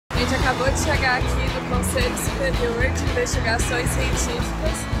gente acabou de chegar aqui no Conselho Superior de Investigações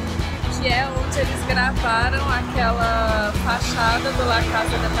Científicas, que é onde eles gravaram aquela fachada do La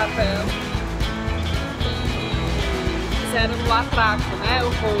Casa de Papel e fizeram no atraco, né, o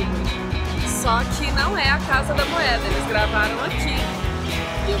roubo. Só que não é a Casa da Moeda, eles gravaram aqui.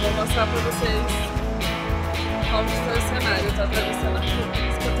 E eu vou mostrar pra vocês como foi o cenário. Eu tô atravessando a rua, por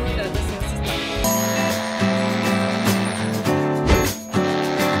isso que eu tô olhando assim assustado.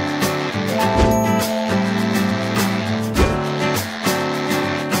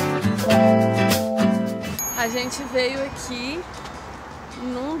 A gente veio aqui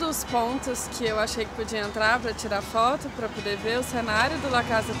num dos pontos que eu achei que podia entrar para tirar foto, para poder ver o cenário do La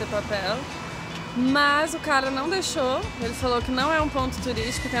Casa de Papel, mas o cara não deixou. Ele falou que não é um ponto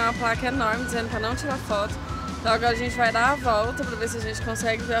turístico, tem uma placa enorme dizendo para não tirar foto. Então agora a gente vai dar a volta para ver se a gente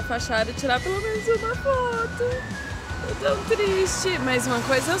consegue ver a fachada e tirar pelo menos uma foto. Eu tô tão triste, mas uma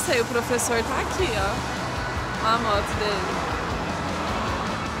coisa eu sei, o professor tá aqui, ó. Olha a moto dele.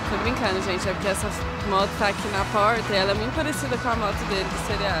 Tô brincando, gente, é porque essa moto tá aqui na porta e ela é muito parecida com a moto dele do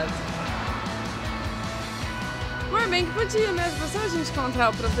seriado. Mas bem que podia, né? Se a gente encontrar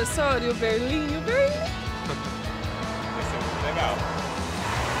o professor e o Berlim, Vai ser muito legal.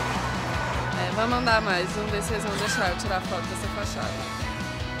 É, vamos andar mais, vamos ver se eles vão deixar eu tirar foto dessa fachada.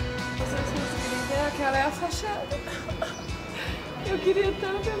 Vocês conseguirem ver, aquela é a fachada. Eu queria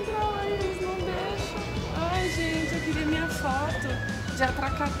tanto entrar lá e eles não deixam. Ai, gente, eu queria minha foto de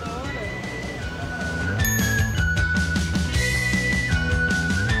atracadora.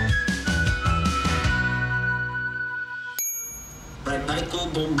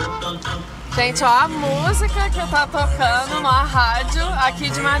 Gente, ó a música que tá tocando na rádio aqui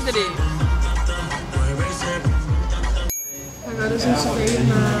de Madrid. Agora a gente veio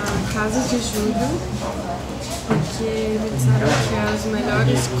na casa de Júlio, porque me disseram que as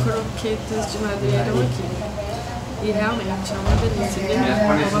melhores croquetas de Madrid eram aqui. E realmente é uma delícia.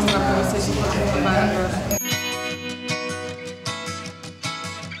 Vou mostrar pra vocês o que eu vou provar agora.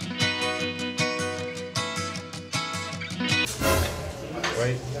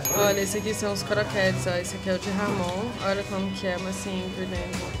 Olha, esse aqui são os croquetes, ó. Esse aqui é o de Ramon. Olha como que é macio por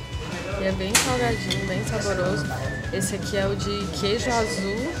dentro. E é bem salgadinho, bem saboroso. Esse aqui é o de queijo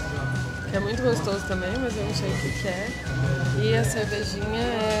azul, que é muito gostoso também, mas eu não sei o que é. E a cervejinha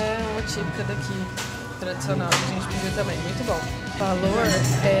é uma típica daqui, tradicional, que a gente pediu também, muito bom. O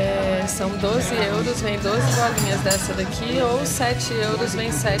valor são 12 euros, vem 12 bolinhas dessa daqui, ou 7 euros,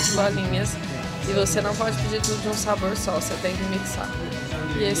 vem 7 bolinhas. E você não pode pedir tudo de um sabor só, você tem que mixar.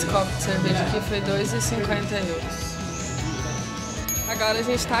 E esse copo de cerveja aqui foi 2,50 euros. Agora a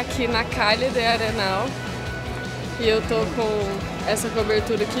gente tá aqui na Calha de Arenal. E eu tô com essa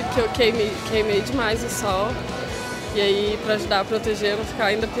cobertura aqui porque eu queimei demais o sol. E aí, pra ajudar a proteger, não ficar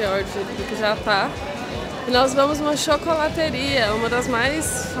ainda pior do jeito que já tá. E nós vamos numa chocolateria, uma das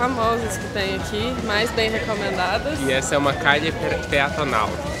mais famosas que tem aqui, mais bem recomendadas. E essa é uma calha peatonal,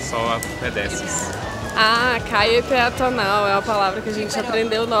 só pedestres. Ah, calha peatonal é uma palavra que a gente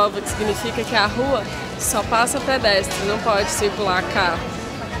aprendeu nova, que significa que a rua só passa pedestre, não pode circular carro.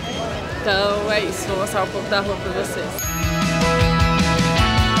 Então é isso, vou mostrar um pouco da rua pra vocês.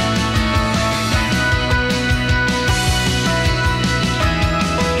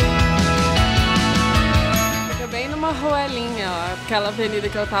 Uma ruelinha, ó, aquela avenida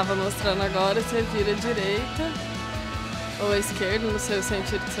que eu tava mostrando agora, você vira à direita ou à esquerda, não sei o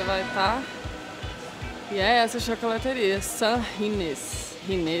sentido que você vai estar. E é essa chocolateria, San Ginés.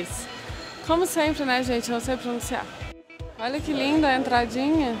 Como sempre, né, gente, eu não sei pronunciar. Olha que linda a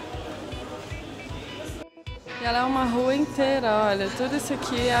entradinha. E ela é uma rua inteira, olha, tudo isso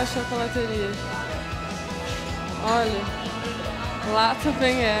aqui é a chocolateria. Olha, lá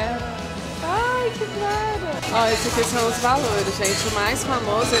também é. Ai, que claro! Ó, esse aqui são os valores, gente. O mais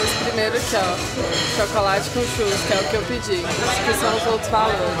famoso é esse primeiro aqui, ó. Chocolate com churros, que é o que eu pedi. Esses aqui são os outros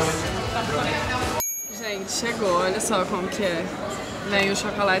valores. Gente, chegou. Olha só como que é. Vem o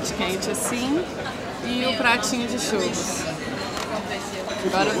chocolate quente assim e o pratinho de churros.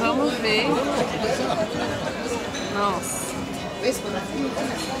 Agora vamos ver. Nossa.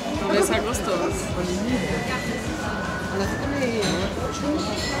 Vamos ver se é gostoso.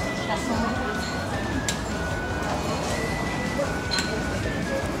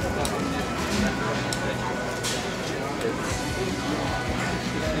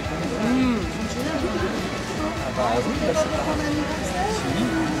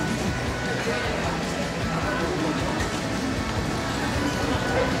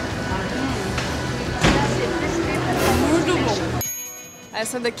 Muito bom.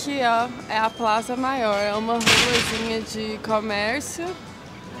 Essa daqui, ó, é a Plaza Maior. É uma ruazinha de comércio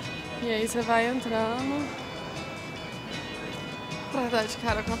E aí você vai entrando pra dar de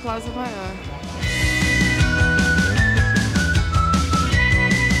cara com a Plaza Maior.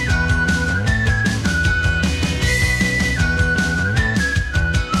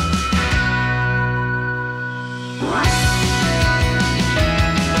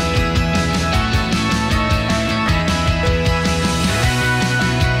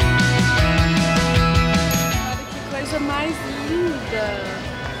 Mais linda!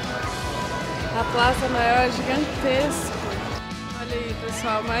 A Plaza Maior é gigantesca. Olha aí,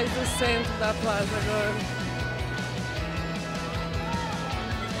 pessoal, mais do centro da plaza agora.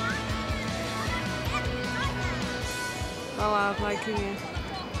 Olha lá a plaquinha.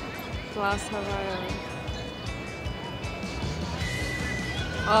 Plaza Maior.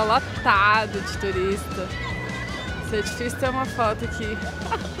 Ó, lotado de turista. Isso é difícil ter uma foto aqui.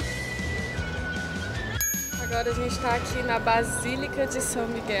 Agora a gente está aqui na Basílica de São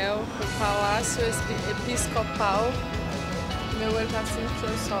Miguel, o Palácio Episcopal. Meu olho tá assim porque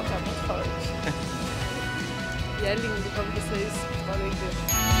o sol tá muito forte. E é lindo, como vocês podem ver.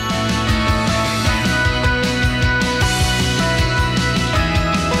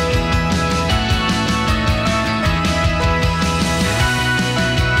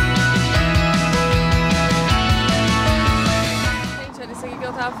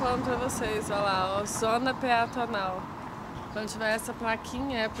 Eu tava falando pra vocês, olha lá, ó, zona peatonal. Quando tiver essa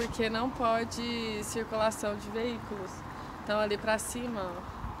plaquinha é porque não pode circulação de veículos. Então ali pra cima,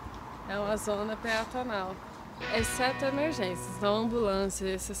 ó, é uma zona peatonal. Exceto emergências, então ambulância,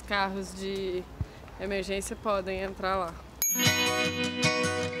 esses carros de emergência podem entrar lá.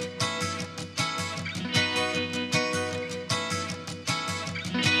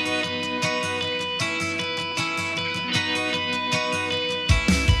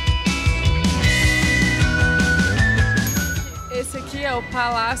 Esse aqui é o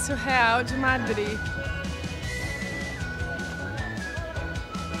Palácio Real de Madrid.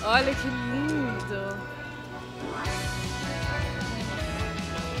 Olha que lindo!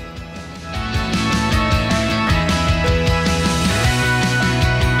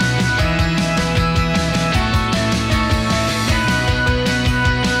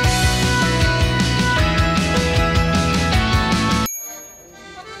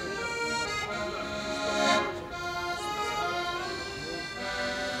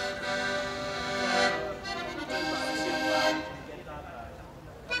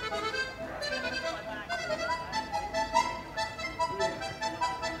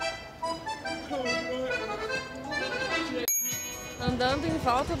 Andando em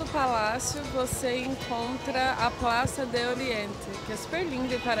volta do palácio, você encontra a Plaza de Oriente, que é super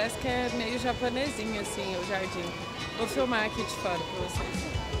linda e parece que é meio japonesinho assim, o jardim. Vou filmar aqui de fora pra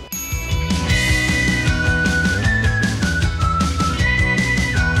vocês.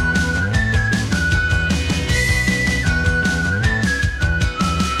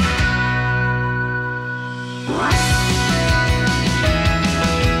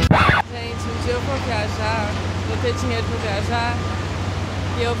 Gente, um dia eu vou viajar, vou ter dinheiro pra viajar.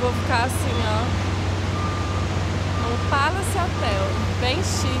 E eu vou ficar assim, ó, num Palace Hotel, bem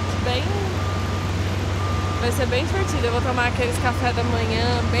chique, bem... Vai ser bem divertido. Eu vou tomar aqueles café da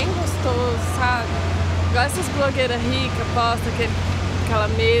manhã, bem gostoso, sabe? Igual essas blogueiras ricas postam aquela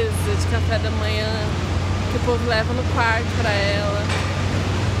mesa de café da manhã que o povo leva no quarto pra ela.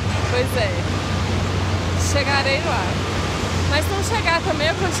 Pois é, chegarei lá. Mas se não chegar também,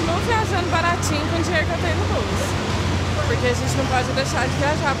 eu continuo viajando baratinho com o dinheiro que eu tenho no bolso. Porque a gente não pode deixar de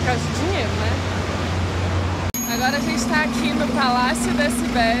viajar por causa de dinheiro, né? Agora a gente tá aqui no Palácio das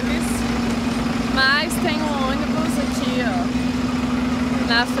Cibeles, mas tem um ônibus aqui, ó,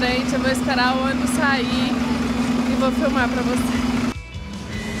 na frente. Eu vou esperar o ônibus sair e vou filmar pra vocês.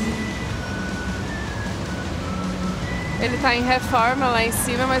 Ele tá em reforma lá em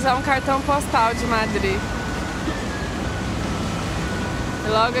cima, mas é um cartão postal de Madrid. E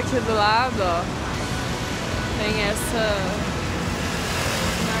logo aqui do lado, ó, tem essa...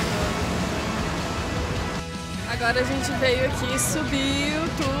 Agora a gente veio aqui, subiu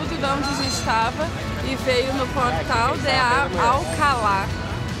tudo de onde a gente estava e veio no portal de Alcalá.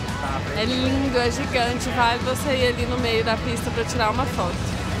 É lindo, é gigante, vale você ir ali no meio da pista para tirar uma foto.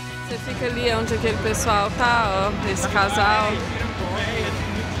 Você fica ali onde aquele pessoal tá, ó, esse casal,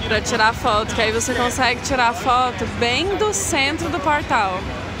 para tirar foto, que aí você consegue tirar foto bem do centro do portal.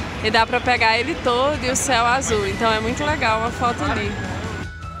 E dá pra pegar ele todo e o céu azul, então é muito legal uma foto ali.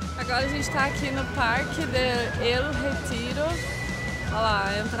 Agora a gente tá aqui no Parque de El Retiro, olha lá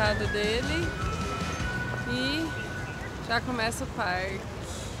a entrada dele e já começa o parque.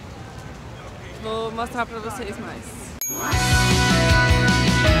 Vou mostrar pra vocês mais.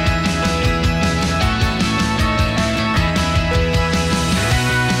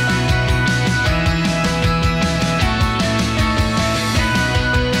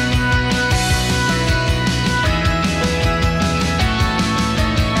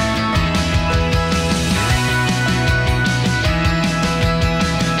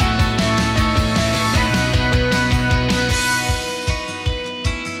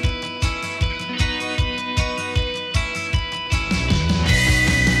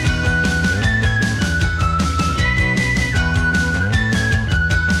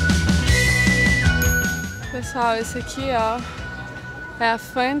 Pessoal, esse aqui, ó, é a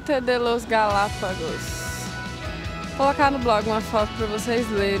Fuente de los Galápagos. Vou colocar no blog uma foto para vocês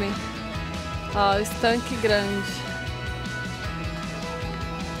lerem. Ó, estanque grande.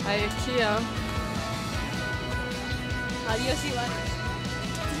 Aí aqui, ó. Adiós, Iván.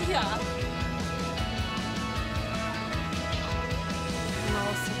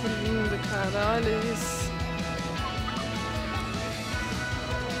 Nossa, que lindo, cara. Olha isso.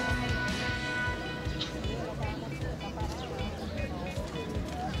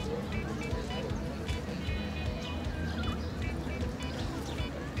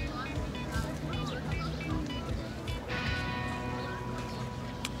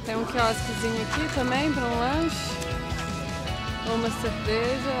 Tem um quiosquezinho aqui também para um lanche, uma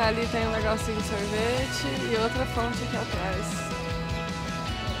cerveja, ali tem um negocinho de sorvete e outra fonte aqui atrás.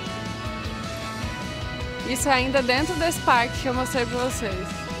 Isso ainda dentro desse parque que eu mostrei para vocês.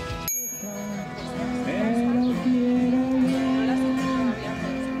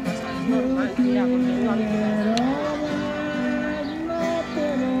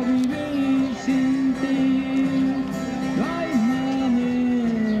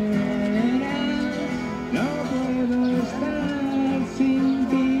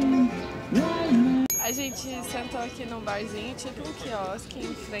 A gente sentou aqui num barzinho, tipo um quiosque,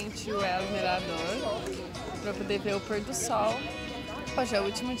 em frente ao El Mirador, para poder ver o pôr do sol. Hoje é o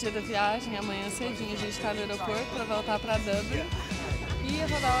último dia da viagem, amanhã cedinho a gente está no aeroporto para voltar para Dublin. E eu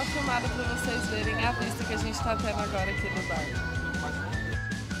vou dar uma filmada para vocês verem a vista que a gente está tendo agora aqui no bar.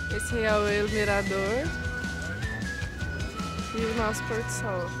 Esse é o El Mirador e o nosso pôr do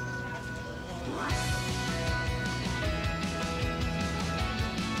sol.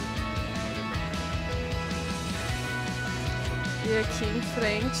 E aqui em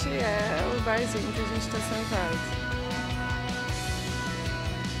frente é o barzinho que a gente está sentado.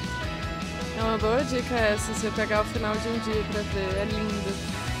 É uma boa dica essa, você pegar o final de um dia para ver. É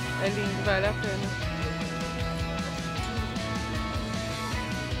lindo, vale a pena.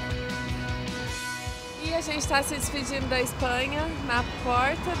 E a gente está se despedindo da Espanha, na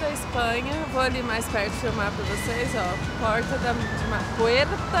porta da Espanha. Vou ali mais perto filmar para vocês, ó.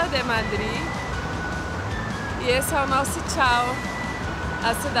 Puerta de Madrid. E esse é o nosso tchau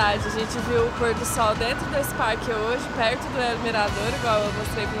à cidade. A gente viu o pôr do sol dentro desse parque hoje, perto do El Mirador, igual eu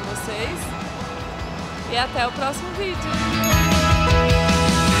mostrei para vocês. E até o próximo vídeo.